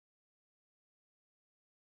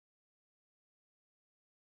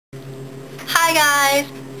Hi guys!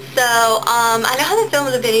 So, I haven't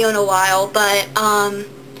filmed a video in a while, but,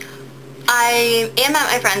 I am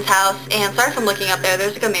at my friend's house, and sorry if I'm looking up there,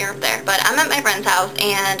 there's like a mirror up there, but I'm at my friend's house,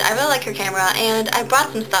 and I really like her camera, and I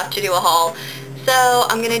brought some stuff to do a haul. So,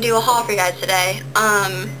 I'm gonna do a haul for you guys today.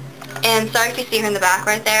 And sorry if you see her in the back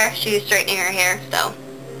right there, she's straightening her hair, so,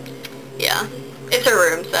 yeah. It's her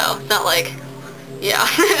room, so it's not like, yeah.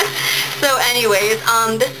 So anyways,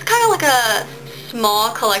 this is kind of like a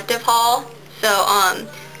small collective haul. So,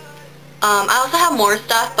 I also have more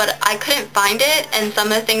stuff, but I couldn't find it, and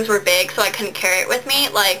some of the things were big, so I couldn't carry it with me.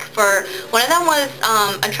 Like, one of them was,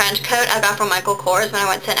 a trench coat I got from Michael Kors when I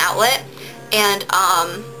went to an outlet, and,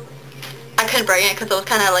 I couldn't bring it because it was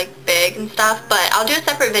kind of, like, big and stuff, but I'll do a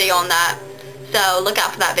separate video on that, so look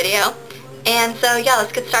out for that video. And so, yeah,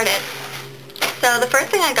 let's get started. So, the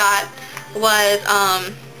first thing I got was,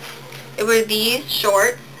 it were these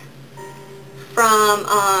shorts from,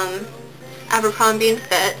 Abercrombie &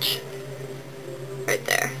 Fitch, right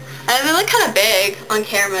there. And they look kind of big on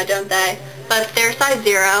camera, don't they? But they're size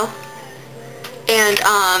 0, and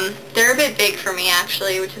they're a bit big for me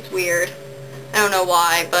actually, which is weird. I don't know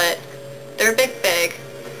why, but they're a bit big.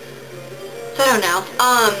 So I don't know.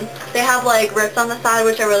 They have like rips on the side,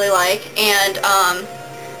 which I really like, and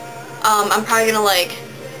I'm probably gonna like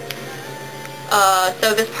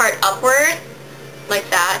sew this part upward like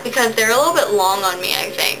that because they're a little bit long on me, I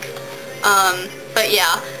think. But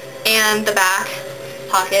yeah, and the back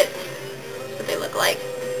pockets, that's what they look like.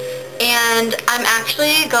 And I'm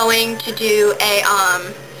actually going to do a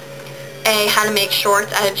how to make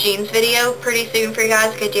shorts out of jeans video pretty soon for you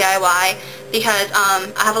guys, like a DIY, because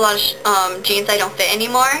I have a lot of jeans I don't fit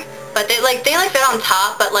anymore, but they fit on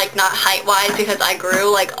top, but like not height wise because I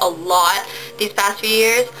grew like a lot these past few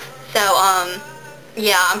years. So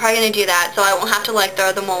yeah, I'm probably gonna do that so I won't have to like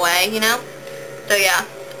throw them away, you know. So yeah.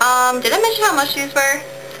 Did I mention how much these were?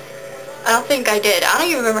 I don't think I did. I don't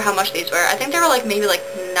even remember how much these were. I think they were like maybe like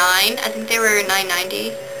 $9. I think they were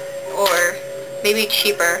 $9.90 or maybe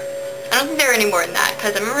cheaper. I don't think they were any more than that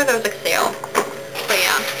because I remember there was like a sale. But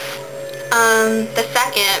yeah. The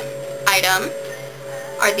second item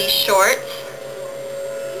are these shorts.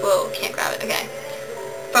 Whoa, can't grab it. Okay.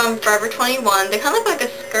 From Forever 21. They kind of look like a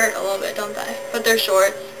skirt a little bit, don't they? But they're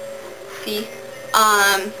shorts. See?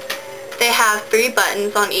 They have 3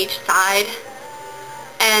 buttons on each side,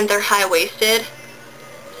 and they're high-waisted.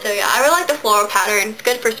 So yeah, I really like the floral pattern. It's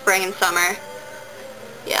good for spring and summer.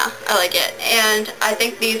 Yeah, I like it. And I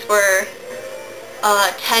think these were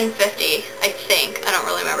 $10.50, I think. I don't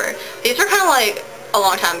really remember. These were kind of like a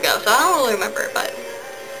long time ago, so I don't really remember, but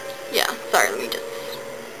yeah. Sorry, let me just...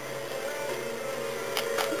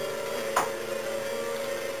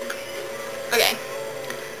 Okay.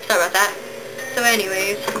 Sorry about that. So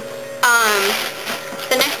anyways,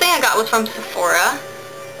 the next thing I got was from Sephora.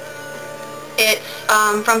 It's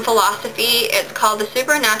from Philosophy. It's called the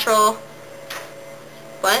Supernatural...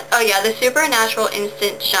 What? Oh yeah, the Supernatural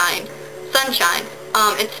Instant Shine. Sunshine.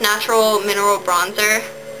 It's natural mineral bronzer.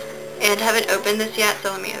 And I haven't opened this yet,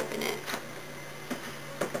 so let me open it.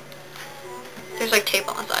 There's like tape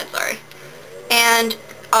on the side, sorry. And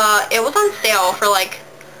it was on sale for like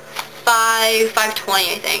 $5.20,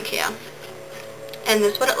 I think, yeah. And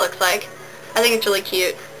this is what it looks like. I think it's really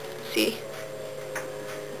cute. See?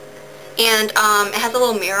 And it has a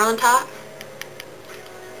little mirror on top.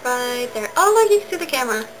 Right there. Oh look, you can see the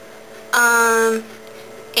camera.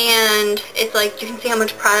 And it's like, you can see how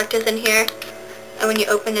much product is in here. And when you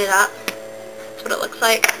open it up, that's what it looks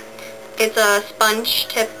like. It's a sponge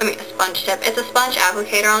tip, it's a sponge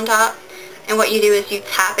applicator on top. And what you do is you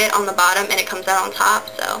tap it on the bottom and it comes out on top,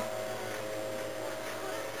 so.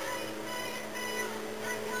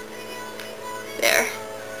 There.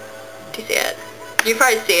 Do you see it? You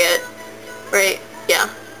probably see it. Right? Yeah.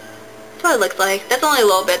 That's what it looks like. That's only a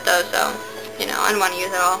little bit though, so, you know, I don't want to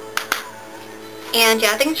use it all. And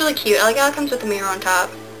yeah, I think it's really cute. I like how it comes with a mirror on top.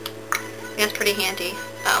 I think it's pretty handy.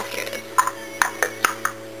 Oh, here it is.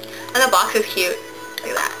 And the box is cute. Look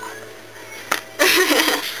at that.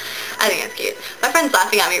 I think it's cute. My friend's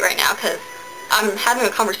laughing at me right now because I'm having a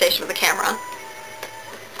conversation with the camera.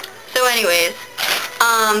 So anyways,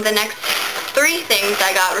 the next 3 things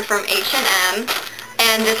I got were from H&M,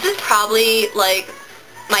 and this is probably like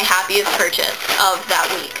my happiest purchase of that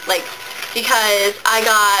week, like, because I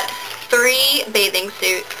got 3 bathing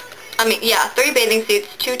suits. 3 bathing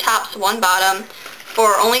suits, 2 tops, 1 bottom,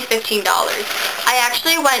 for only $15. I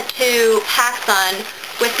actually went to PacSun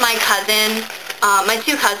with my cousin, my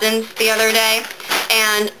 2 cousins the other day,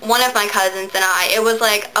 and one of my cousins and I, it was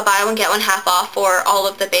like a buy one get one half off for all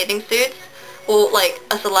of the bathing suits, well, like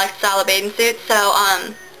a select style of bathing suits, so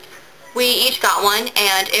we each got one,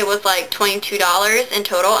 and it was like $22 in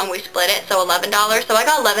total, and we split it, so $11. So I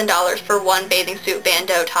got $11 for one bathing suit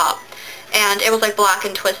bandeau top, and it was like black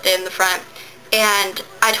and twisted in the front. And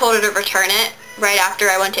I told her to return it right after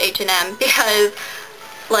I went to H&M because,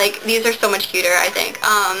 like, these are so much cuter, I think,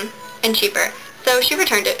 and cheaper. So she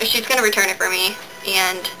returned it. She's going to return it for me,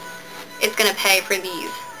 and it's going to pay for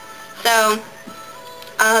these. So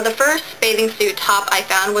the first bathing suit top I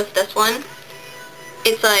found was this one.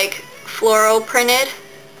 It's like floral printed.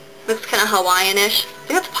 Looks kind of Hawaiian-ish. I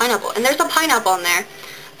think it's pineapple, and there's a pineapple in there.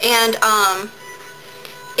 And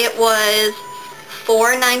it was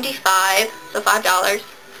 $4.95, so $5.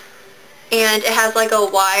 And it has like a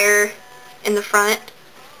wire in the front,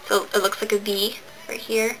 so it looks like a V right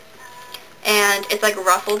here. And it's like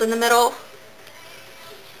ruffled in the middle.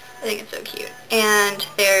 I think it's so cute. And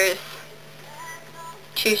there's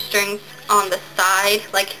 2 strings on the side,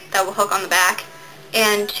 like that will hook on the back,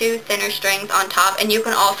 and 2 thinner strings on top. And you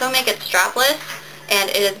can also make it strapless, and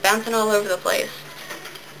it is bouncing all over the place.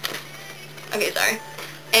 Okay, sorry.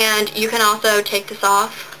 And you can also take this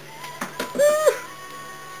off.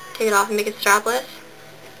 Take it off and make it strapless.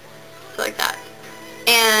 So like that.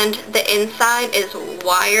 And the inside is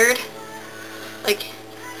wired, like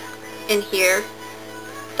in here.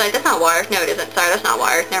 Sorry, that's not wired. No, it isn't. Sorry, that's not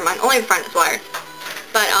wired. Never mind. Only the front is wired.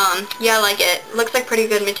 But yeah, I like it. Looks like pretty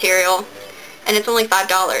good material, and it's only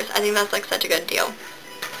 $5. I think that's like such a good deal.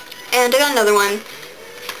 And I got another one,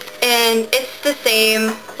 and it's the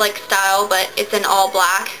same like style, but it's in all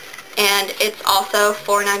black, and it's also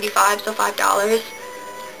 $4.95, so $5. It's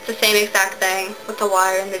the same exact thing with the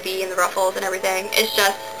wire and the V and the ruffles and everything. It's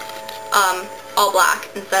just all black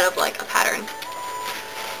instead of like a pattern.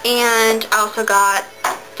 And I also got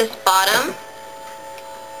this bottom.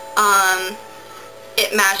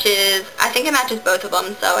 It matches, I think it matches both of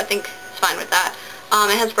them, so I think it's fine with that.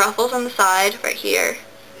 It has ruffles on the side right here.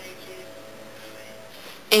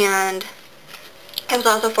 And it was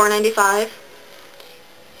also $4.95.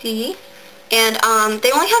 See? And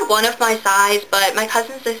they only had one of my size, but my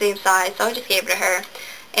cousin's the same size, so I just gave it to her.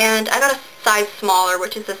 And I got a size smaller,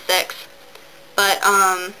 which is a 6. But,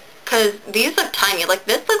 because these look tiny. Like,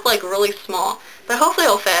 this looks like really small. But hopefully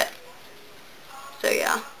it'll fit. So,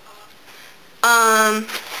 yeah.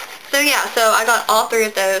 So I got all 3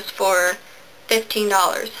 of those for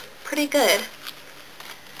 $15. Pretty good.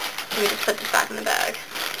 Let me just put this back in the bag.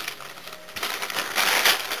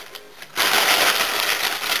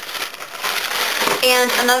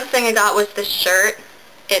 And another thing I got was this shirt.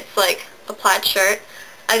 It's like a plaid shirt.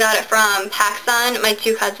 I got it from PacSun. My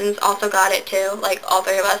 2 cousins also got it too. Like, all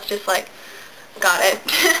 3 of us just like got it.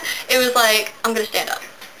 It was like, I'm gonna stand up.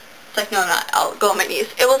 It's like, no, I'm not. I'll go on my knees.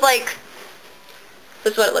 It was like,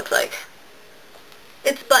 this is what it looks like.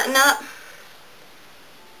 It's button up.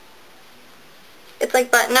 It's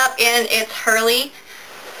like button up, and it's Hurley,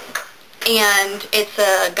 and it's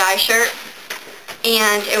a guy shirt,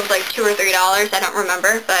 and it was like $2 or $3. I don't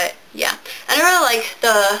remember, but yeah. And I really like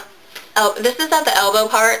the, this is at the elbow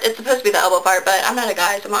part. It's supposed to be the elbow part, but I'm not a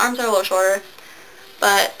guy, so my arms are a little shorter.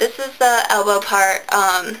 But this is the elbow part.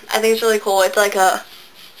 I think it's really cool. It's like a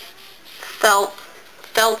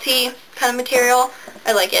felty kind of material.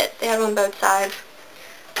 I like it. They had them on both sides.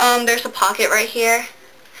 There's a pocket right here.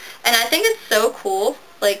 And I think it's so cool.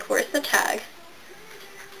 Like, where's the tag?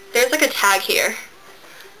 There's like a tag here.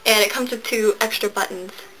 And it comes with 2 extra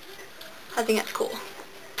buttons. I think that's cool.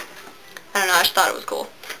 I don't know, I just thought it was cool.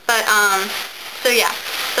 But, so yeah.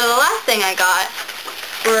 So the last thing I got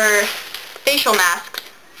were facial masks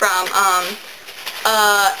from,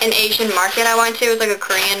 an Asian market I went to. It was like a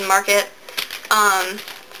Korean market.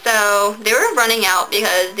 So they were running out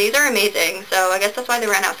because these are amazing. So I guess that's why they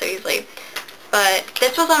ran out so easily. But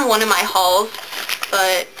this was on one of my hauls.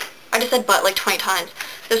 But I just said but like 20 times.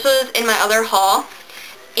 This was in my other haul.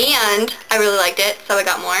 And I really liked it, so I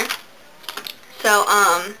got more. So,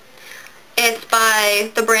 it's by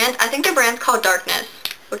the brand, I think the brand's called Darkness,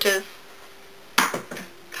 which is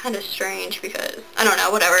kind of strange because, I don't know,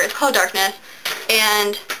 whatever. It's called Darkness.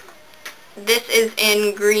 And this is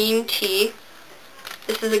in green tea.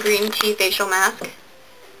 This is a green tea facial mask.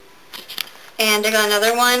 And I got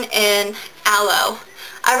another one in aloe.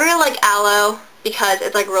 I really like aloe because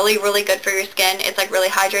it's like really, really good for your skin. It's like really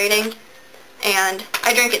hydrating. And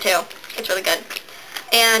I drink it too. It's really good.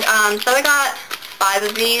 And so I got 5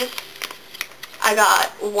 of these. I got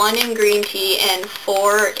 1 in green tea and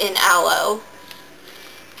 4 in aloe.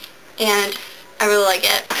 And I really like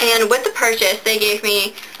it. And with the purchase, they gave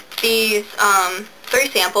me these 3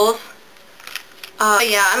 samples.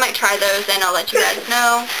 Yeah, I might try those and I'll let you guys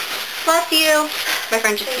know. Bless you. My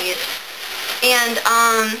friend just sneezed. And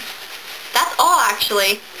all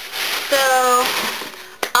actually. So,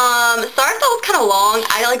 sorry if that was kind of long.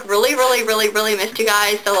 I like really missed you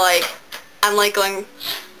guys, so like, I'm like going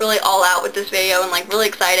really all out with this video and like really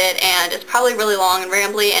excited, and it's probably really long and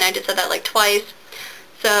rambly, and I just said that like twice.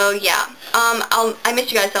 So yeah, I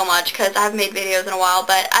missed you guys so much because I haven't made videos in a while,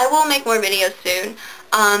 but I will make more videos soon.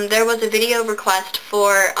 There was a video request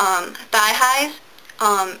for thigh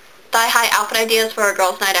high outfit ideas for a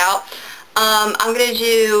girls' night out. I'm going to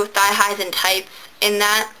do thigh highs and tights in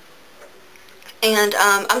that, and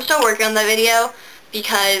I'm still working on that video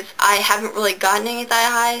because I haven't really gotten any thigh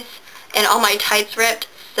highs, and all my tights ripped,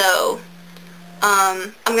 so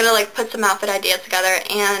I'm going to like put some outfit ideas together,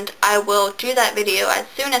 and I will do that video as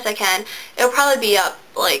soon as I can. It'll probably be up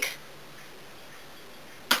like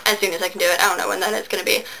as soon as I can do it. I don't know when that is going to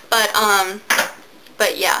be,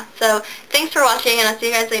 but yeah, so thanks for watching, and I'll see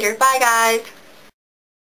you guys later. Bye guys!